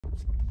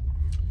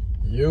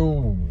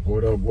Yo,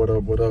 what up, what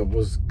up, what up?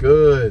 What's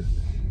good?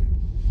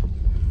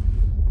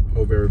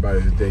 Hope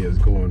everybody's day is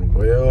going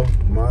well.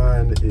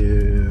 Mine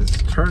is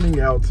turning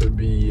out to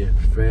be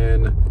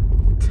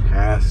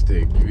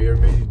fantastic. You hear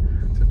me?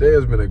 Today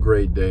has been a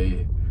great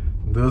day.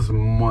 This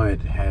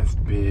month has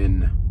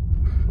been,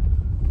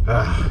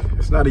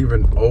 it's not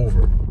even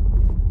over.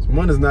 This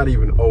month is not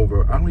even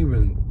over.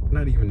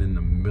 Not even in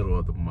the middle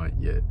of the month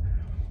yet.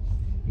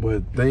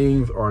 But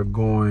things are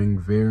going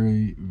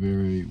very,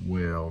 very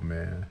well,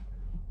 man.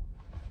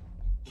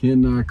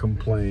 Cannot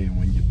complain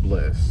when you're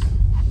blessed.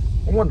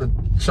 I wanted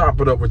to chop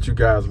it up with you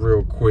guys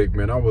real quick,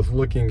 man. I was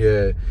looking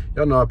at,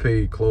 y'all know I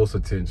pay close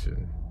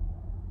attention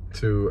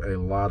to a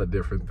lot of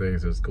different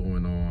things that's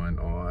going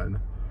on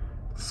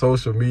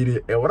social media.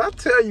 And what I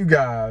tell you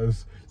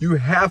guys, you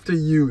have to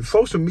use,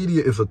 social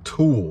media is a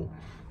tool.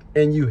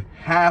 And you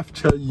have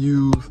to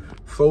use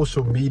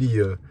social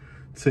media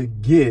to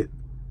get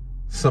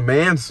some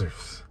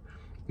answers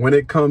when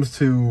it comes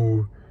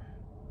to,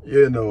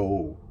 you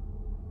know,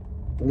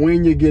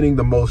 when you're getting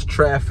the most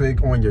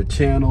traffic on your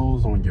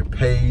channels, on your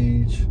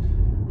page,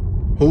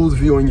 who's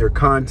viewing your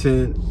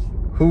content,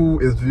 who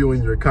is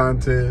viewing your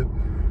content,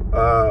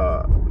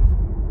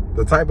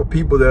 the type of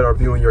people that are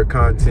viewing your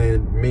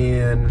content,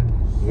 men,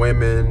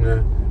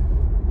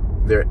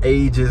 women, their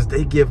ages.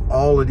 They give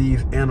all of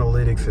these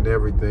analytics and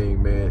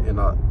everything, man, and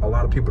a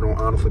lot of people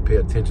don't honestly pay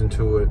attention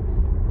to it.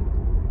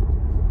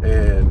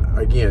 And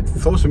again,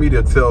 social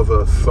media tells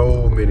us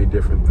so many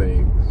different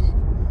things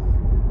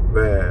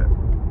that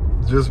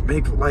just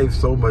makes life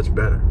so much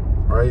better,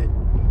 right?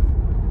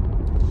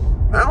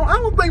 I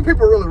don't think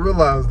people really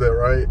realize that,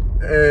 right?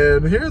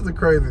 And here's the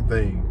crazy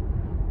thing.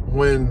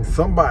 When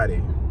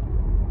somebody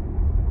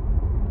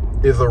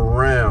is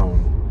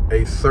around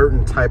a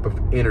certain type of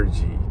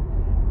energy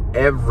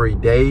every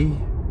day,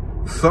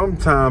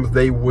 sometimes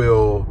they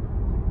will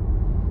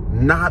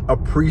not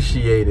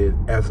appreciate it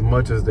as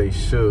much as they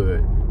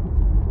should.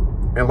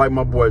 And like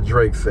my boy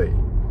Drake say,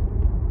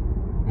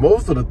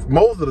 most of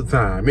the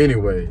time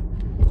anyway,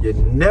 you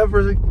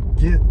never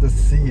get to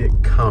see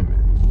it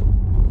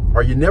coming.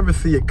 Or you never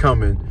see it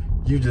coming,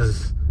 you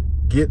just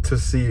get to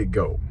see it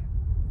go.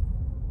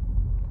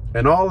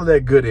 And all of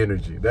that good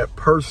energy, that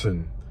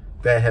person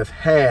that has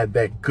had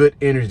that good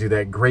energy,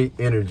 that great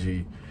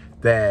energy,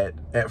 that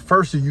at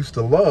first you used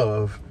to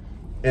love,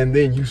 and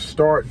then you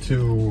start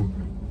to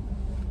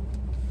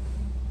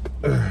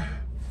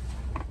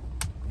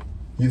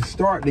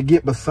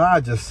get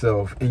beside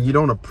yourself and you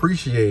don't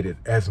appreciate it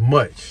as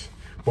much.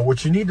 But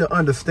what you need to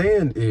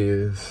understand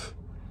is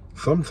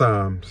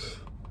sometimes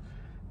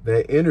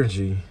that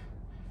energy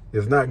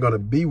is not going to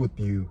be with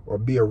you or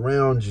be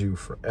around you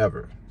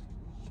forever.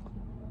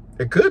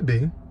 It could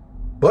be,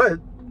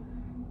 but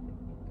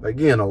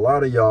again, a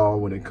lot of y'all,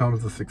 when it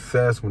comes to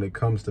success, when it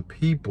comes to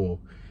people,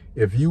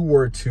 if you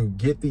were to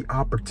get the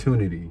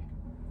opportunity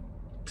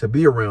to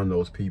be around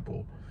those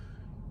people,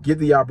 get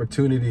the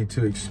opportunity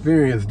to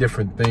experience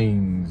different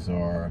things,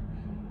 or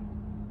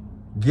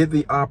get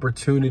the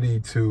opportunity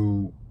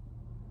to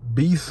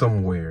be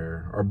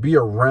somewhere or be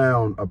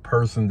around a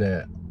person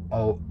that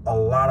a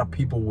lot of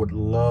people would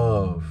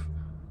love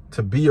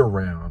to be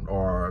around,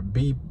 or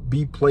be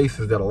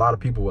places that a lot of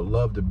people would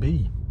love to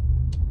be,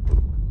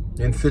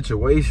 in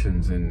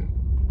situations and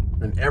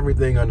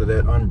everything under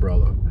that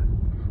umbrella,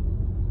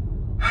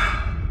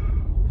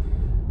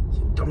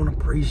 you don't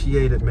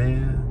appreciate it,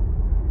 man.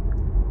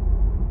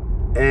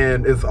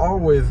 And it's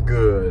always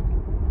good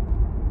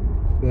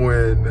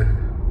when,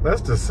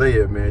 let's just say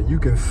it, man, you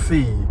can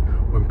see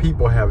when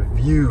people have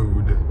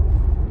viewed,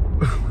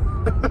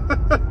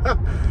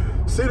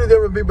 see the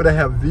different people that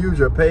have viewed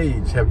your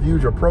page, have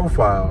viewed your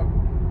profile.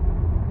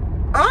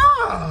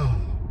 Ah,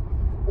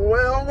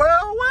 well,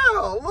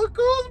 look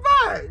who's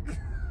back.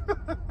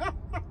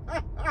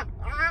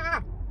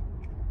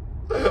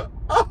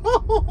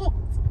 Oh.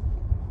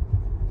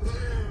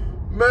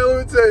 Man,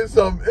 let me tell you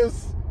something.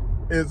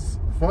 It's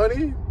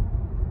funny,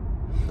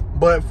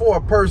 but for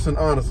a person,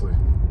 honestly,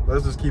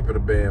 let's just keep it a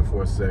band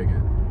for a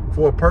second.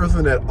 For a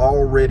person that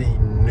already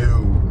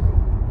knew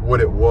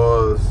what it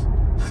was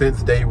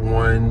since day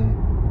one,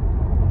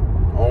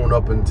 on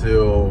up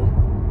until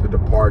the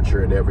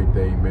departure and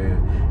everything, man.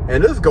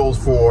 And this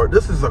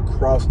is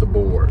across the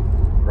board,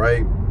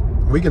 right?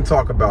 We can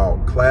talk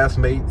about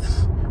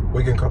classmates,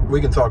 we can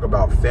talk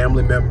about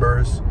family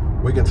members,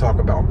 we can talk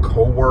about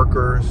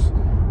co-workers,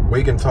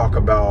 we can talk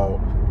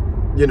about,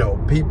 you know,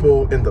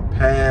 people in the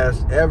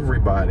past,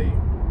 everybody.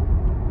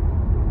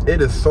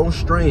 It is so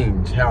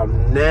strange how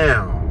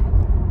now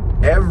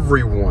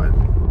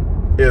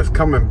everyone is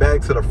coming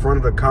back to the front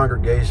of the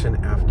congregation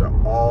after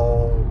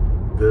all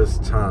this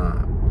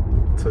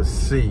time to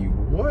see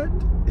what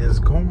is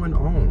going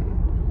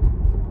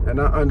on. And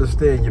I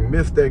understand you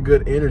missed that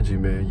good energy,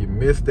 man. You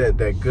missed that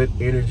good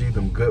energy,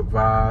 them good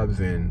vibes.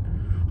 And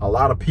a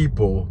lot of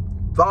people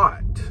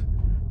thought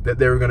that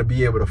they were going to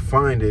be able to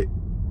find it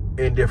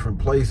in different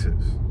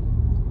places.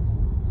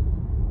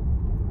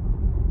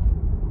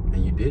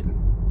 And you didn't.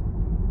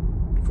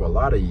 For a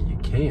lot of you, you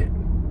can't.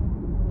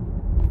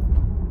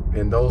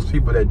 And those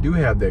people that do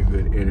have that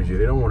good energy,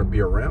 they don't want to be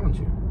around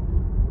you.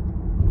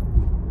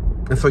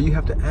 And so you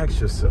have to ask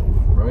yourself,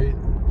 right?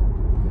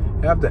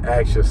 You have to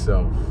ask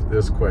yourself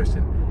this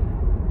question.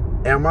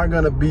 Am I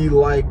going to be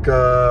like,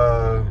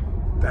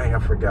 dang, I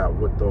forgot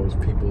what those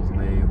people's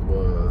name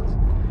was.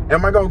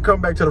 Am I going to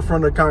come back to the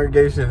front of the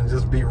congregation and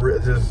just be,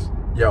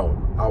 yo,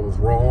 I was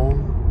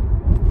wrong.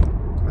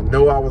 I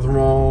know I was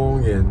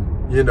wrong.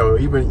 And, you know,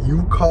 even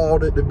you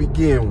called it to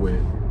begin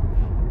with.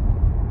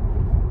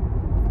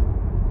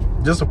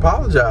 Just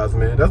apologize,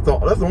 man. That's the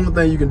only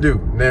thing you can do.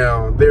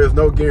 Now, there's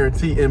no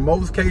guarantee. In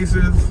most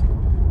cases,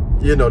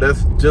 you know,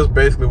 that's just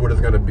basically what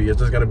it's going to be. It's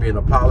just going to be an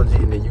apology,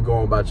 and then you go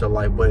on about your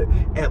life. But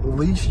at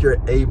least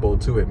you're able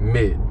to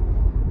admit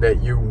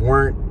that you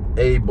weren't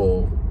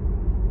able,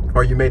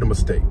 or you made a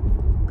mistake.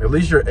 At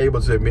least you're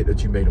able to admit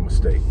that you made a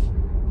mistake.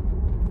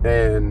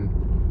 And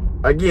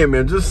again,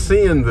 man, just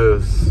seeing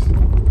this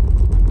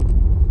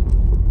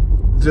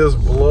just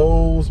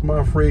blows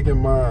my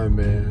freaking mind,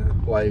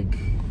 man. Like,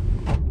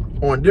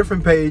 on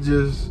different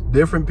pages,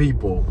 different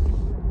people.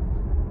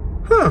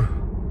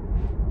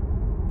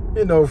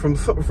 You know,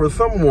 for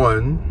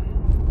someone,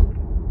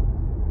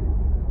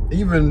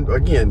 even,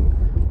 again,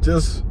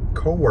 just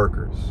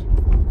co-workers,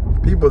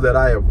 people that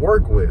I have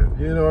worked with,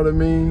 you know what I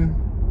mean?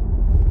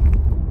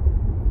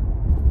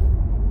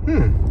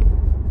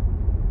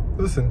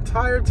 This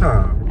entire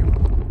time,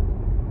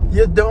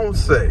 you don't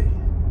say.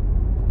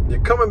 You're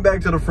coming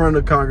back to the front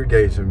of the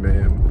congregation,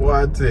 man.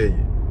 Boy, I tell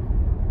you.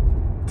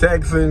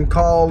 Texting,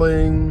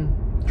 calling,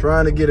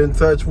 trying to get in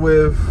touch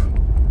with,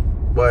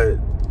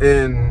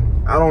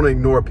 and I don't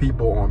ignore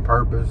people on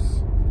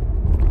purpose.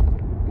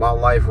 My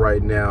life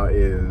right now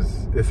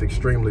it's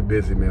extremely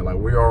busy, man. Like,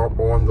 we are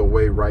on the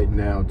way right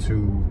now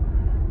to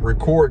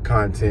record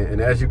content, and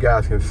as you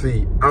guys can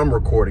see, I'm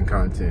recording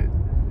content.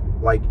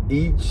 Like,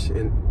 each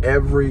and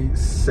every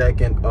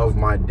second of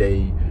my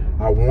day,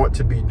 I want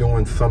to be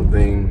doing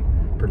something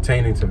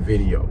pertaining to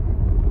video.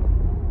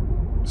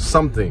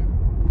 Something.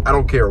 I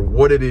don't care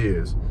what it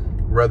is,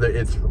 whether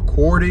it's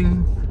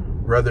recording,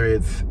 whether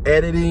it's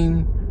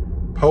editing,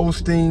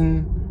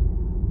 posting,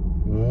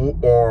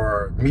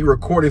 or me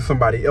recording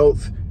somebody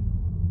else.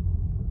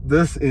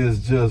 This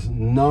is just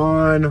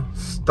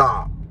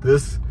non-stop.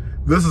 This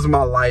is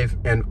my life,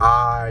 and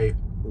I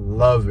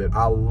love it.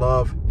 I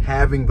love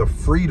having the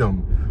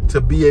freedom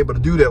to be able to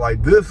do that.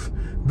 Like, this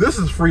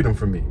is freedom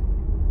for me.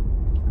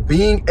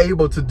 Being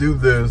able to do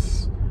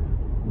this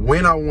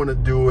when I want to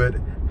do it,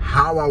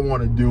 how I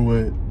want to do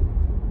it,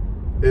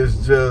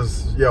 is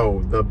just, yo,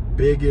 the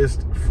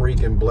biggest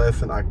freaking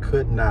blessing. I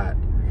could not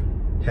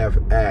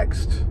have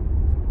asked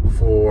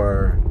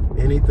for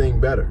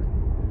anything better.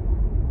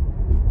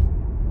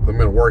 I'm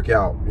gonna work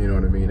out, you know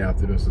what I mean,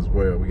 after this as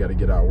well. We got to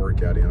get our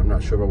workout in. I'm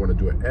not sure if I want to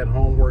do an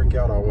at-home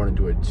workout or I want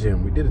to do a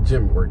gym. We did a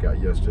gym workout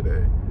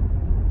yesterday.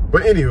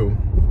 But anywho,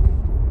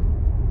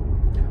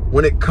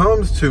 when it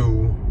comes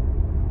to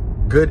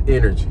good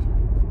energy,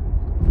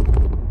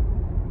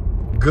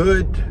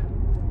 good,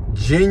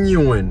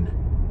 genuine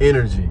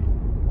energy,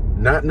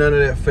 not none of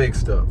that fake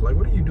stuff. Like,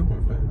 what are you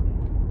doing, man?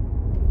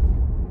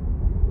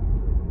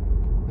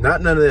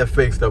 Not none of that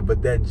fake stuff,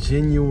 but that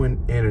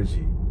genuine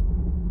energy.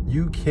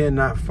 You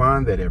cannot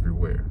find that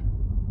everywhere.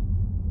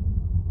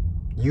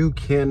 You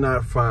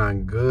cannot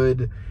find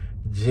good,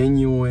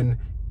 genuine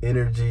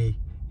energy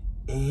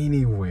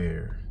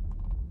anywhere.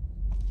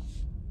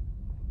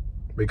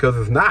 Because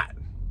it's not.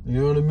 You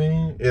know what I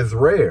mean? It's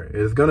rare.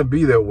 It's going to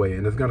be that way,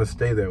 and it's going to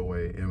stay that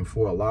way. And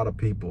for a lot of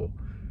people,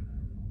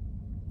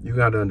 you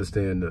got to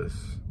understand this.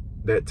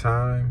 That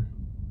time,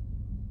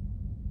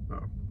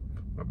 oh,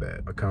 my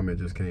bad, a comment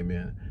just came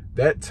in.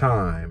 That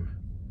time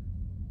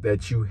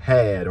that you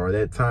had, or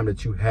that time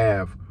that you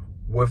have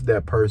with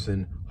that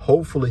person,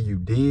 hopefully you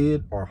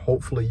did, or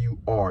hopefully you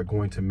are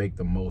going to make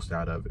the most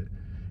out of it.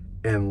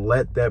 And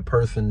let that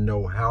person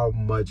know how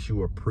much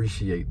you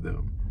appreciate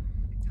them,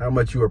 how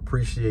much you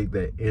appreciate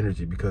that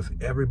energy, because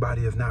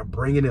everybody is not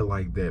bringing it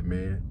like that,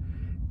 man.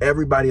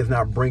 Everybody is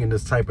not bringing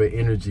this type of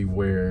energy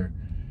where,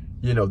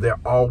 you know, they're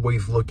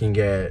always looking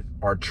at,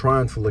 or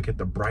trying to look at,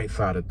 the bright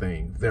side of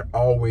things. They're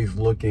always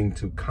looking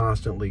to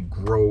constantly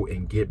grow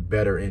and get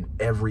better in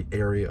every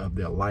area of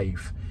their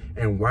life.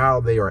 And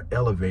while they are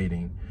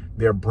elevating,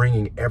 they're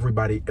bringing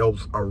everybody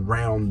else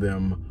around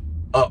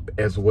them up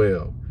as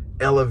well,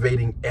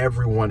 elevating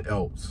everyone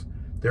else.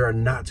 There are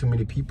not too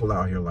many people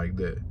out here like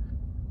that.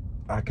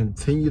 I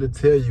continue to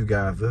tell you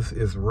guys, this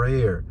is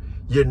rare.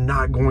 You're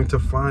not going to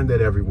find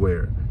that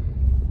everywhere.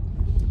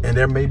 And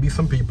there may be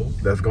some people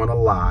that's going to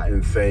lie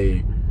and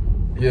say,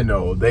 you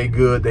know, they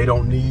good, they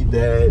don't need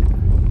that.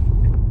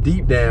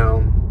 Deep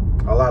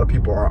down, a lot of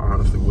people are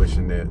honestly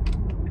wishing that.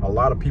 A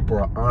lot of people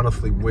are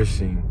honestly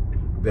wishing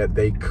that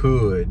they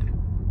could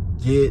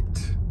get,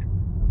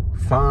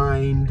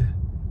 find,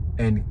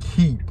 and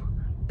keep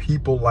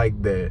people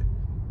like that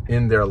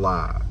in their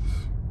lives.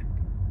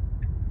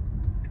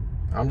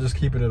 I'm just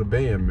keeping it a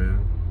band,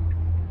 man.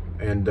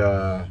 And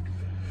I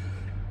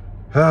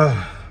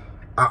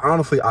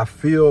I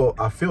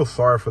feel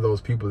sorry for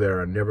those people that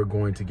are never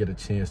going to get a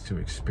chance to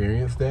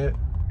experience that,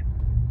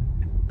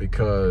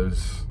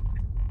 because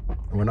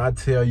when I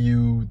tell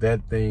you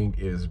that thing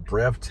is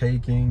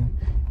breathtaking,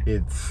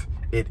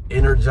 it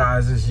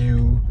energizes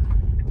you,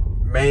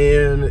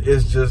 man.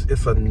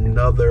 It's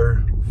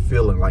another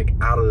feeling, like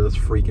out of this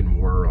freaking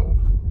world.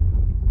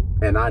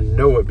 And I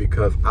know it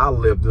because I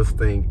live this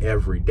thing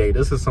every day.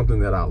 This is something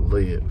that I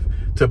live.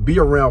 To be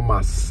around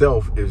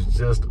myself is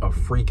just a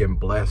freaking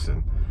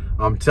blessing.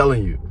 I'm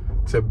telling you,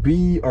 to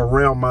be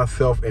around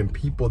myself and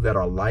people that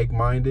are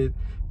like-minded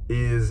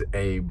is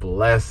a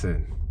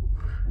blessing.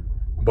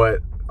 But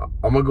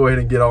I'm gonna go ahead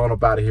and get on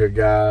up out of here,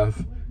 guys.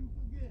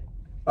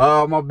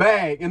 My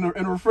bag in the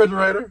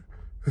refrigerator.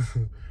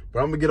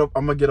 But I'm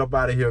gonna get up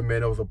out of here,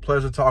 man. It was a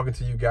pleasure talking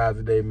to you guys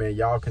today, man.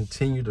 Y'all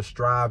continue to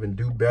strive and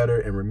do better.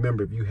 And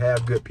remember, if you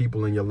have good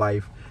people in your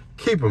life,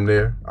 keep them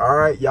there. All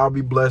right, y'all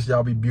be blessed,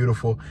 y'all be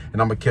beautiful,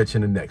 and I'm gonna catch you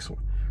in the next one.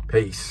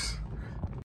 Peace.